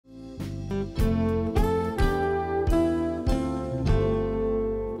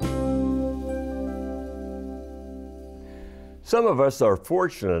Some of us are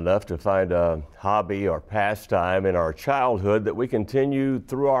fortunate enough to find a hobby or pastime in our childhood that we continue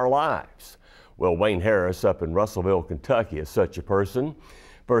through our lives. Well, Wayne Harris up in Russellville, Kentucky is such a person.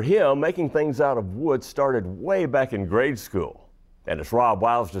 For him, making things out of wood started way back in grade school. And as Rob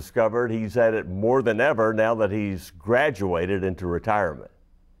Wiles discovered, he's at it more than ever now that he's graduated into retirement.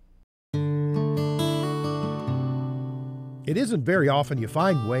 It isn't very often you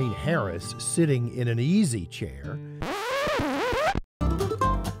find Wayne Harris sitting in an easy chair.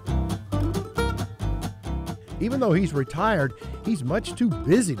 Even though he's retired, he's much too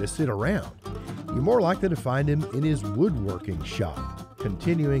busy to sit around. You're more likely to find him in his woodworking shop,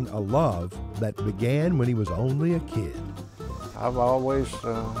 continuing a love that began when he was only a kid. I've always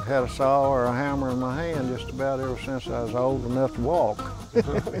had a saw or a hammer in my hand just about ever since I was old enough to walk.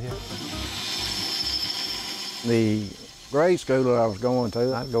 The grade school that I was going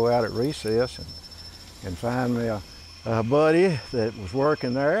to, I'd go out at recess and find me a buddy that was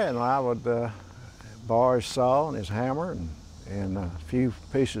working there, and I would borrow his saw and his hammer and a few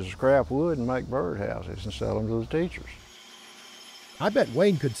pieces of scrap wood and make birdhouses and sell them to the teachers. I bet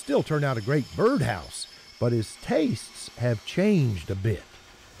Wayne could still turn out a great birdhouse, but his tastes have changed a bit.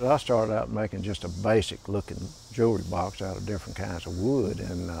 I started out making just a basic looking jewelry box out of different kinds of wood,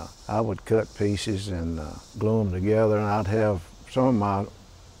 and I would cut pieces and glue them together, and I'd have some of my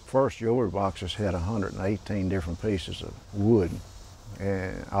first jewelry boxes had 118 different pieces of wood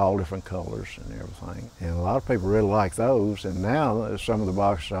and all different colors and everything. And a lot of people really like those, and now some of the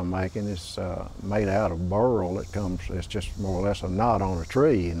boxes I'm making is made out of burl that comes, it's just more or less a knot on a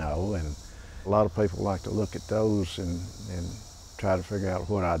tree, you know, and a lot of people like to look at those and try to figure out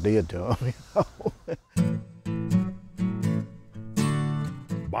what I did to them, you know.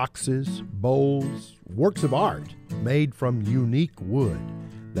 Boxes, bowls, works of art made from unique wood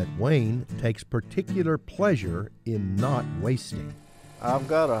that Wayne takes particular pleasure in not wasting. I've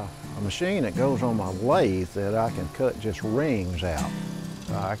got a machine that goes on my lathe that I can cut just rings out.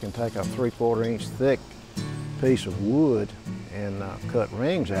 I can take a 3/4 inch thick piece of wood and cut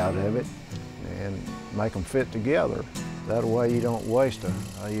rings out of it and make them fit together. That way you don't waste a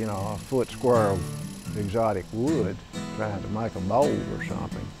foot square of exotic wood trying to make a bowl or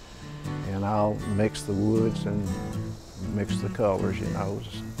something. And I'll mix the woods and mix the colors, you know,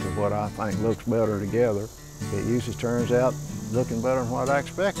 to what I think looks better together. It usually turns out looking better than what I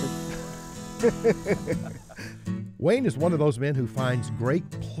expected. Wayne is one of those men who finds great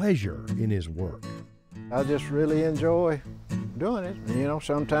pleasure in his work. I just really enjoy doing it. You know,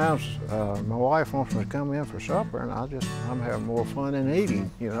 sometimes my wife wants me to come in for supper, and I'm having more fun than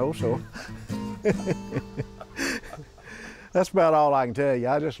eating, you know, so. That's about all I can tell you.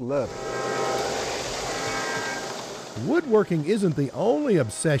 I just love it. Woodworking isn't the only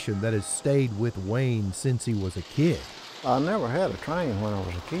obsession that has stayed with Wayne since he was a kid. I never had a train when I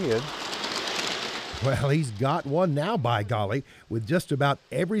was a kid. Well, he's got one now, by golly, with just about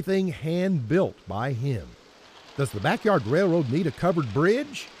everything hand-built by him. Does the backyard railroad need a covered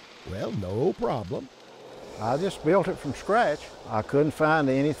bridge? Well, no problem. I just built it from scratch. I couldn't find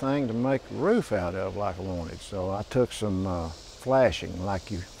anything to make the roof out of like I wanted, so I took some flashing,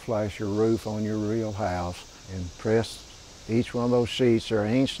 like you flash your roof on your real house, and pressed each one of those sheets are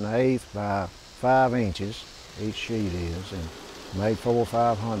 1.125 by 5 inches, each sheet is, and made 400 or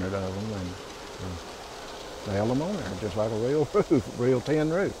 500 of them and nailed them on there, just like a real roof, real tin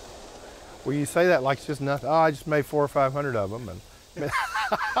roof. Well, you say that like it's just nothing. Oh, I just made 400 or 500 of them. And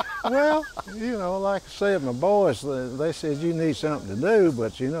well, you know, like I said, my boys, they said you need something to do,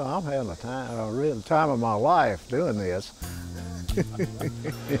 but you know, I'm having a real time of my life doing this.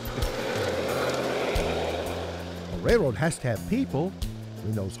 A railroad has to have people. I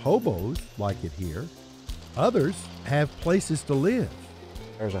mean, those hobos like it here. Others have places to live.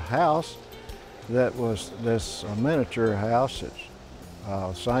 There's a house that was this miniature house.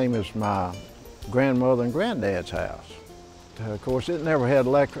 It's same as my grandmother and granddad's house. Of course, it never had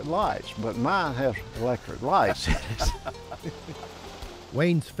electric lights, but mine has electric lights.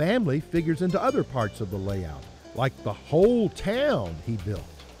 Wayne's family figures into other parts of the layout, like the whole town he built.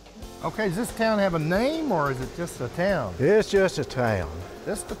 okay, does this town have a name, or is it just a town? It's just a town.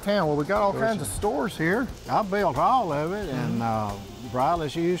 Just a town. Well, we got all kinds of stores here. I built all of it, and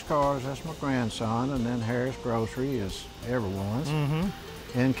Briley's Used Cars, that's my grandson, and then Harris Grocery is everyone's.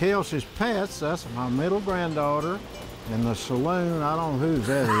 And Kelsey's Pets, that's my middle granddaughter. And the saloon, I don't know whose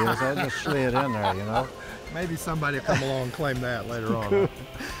that is. That just slid in there, you know. Maybe somebody will come along and claim that later on.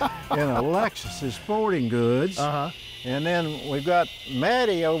 And Alexis's Sporting Goods. And then we've got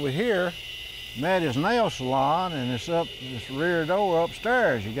Maddie over here. met his nail salon, and it's up this rear door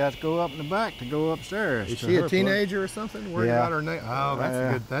upstairs. You got to go up in the back to go upstairs. Is she a teenager or something? Worried about her nail? Oh, that's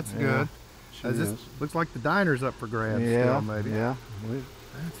good. That's good. This looks like the diner's up for grabs still, maybe. Yeah.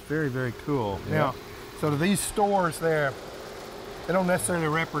 That's very, very cool. Yeah. Now, so do these stores there, they don't necessarily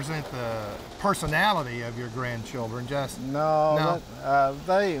represent the personality of your grandchildren, just... No.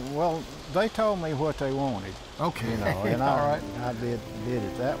 They told me what they wanted. Okay. You know, and I did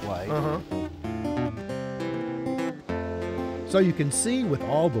it that way. So you can see, with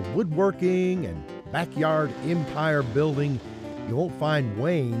all the woodworking and backyard empire building, you won't find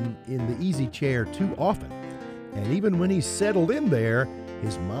Wayne in the easy chair too often. And even when he's settled in there,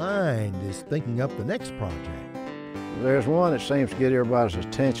 his mind is thinking up the next project. There's one that seems to get everybody's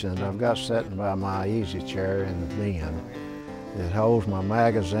attention that I've got sitting by my easy chair in the den. It holds my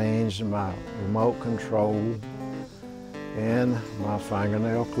magazines and my remote control and my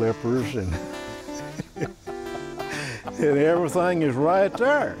fingernail clippers, and and everything is right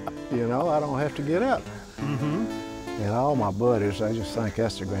there. You know, I don't have to get up. And all my buddies, they just think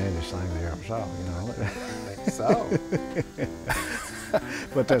that's the grandest thing they ever saw, you know. So,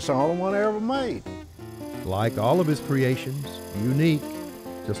 but that's the only one I ever made. like all of his creations, unique,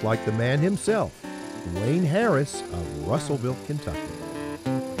 just like the man himself, Wayne Harris of Russellville, Kentucky.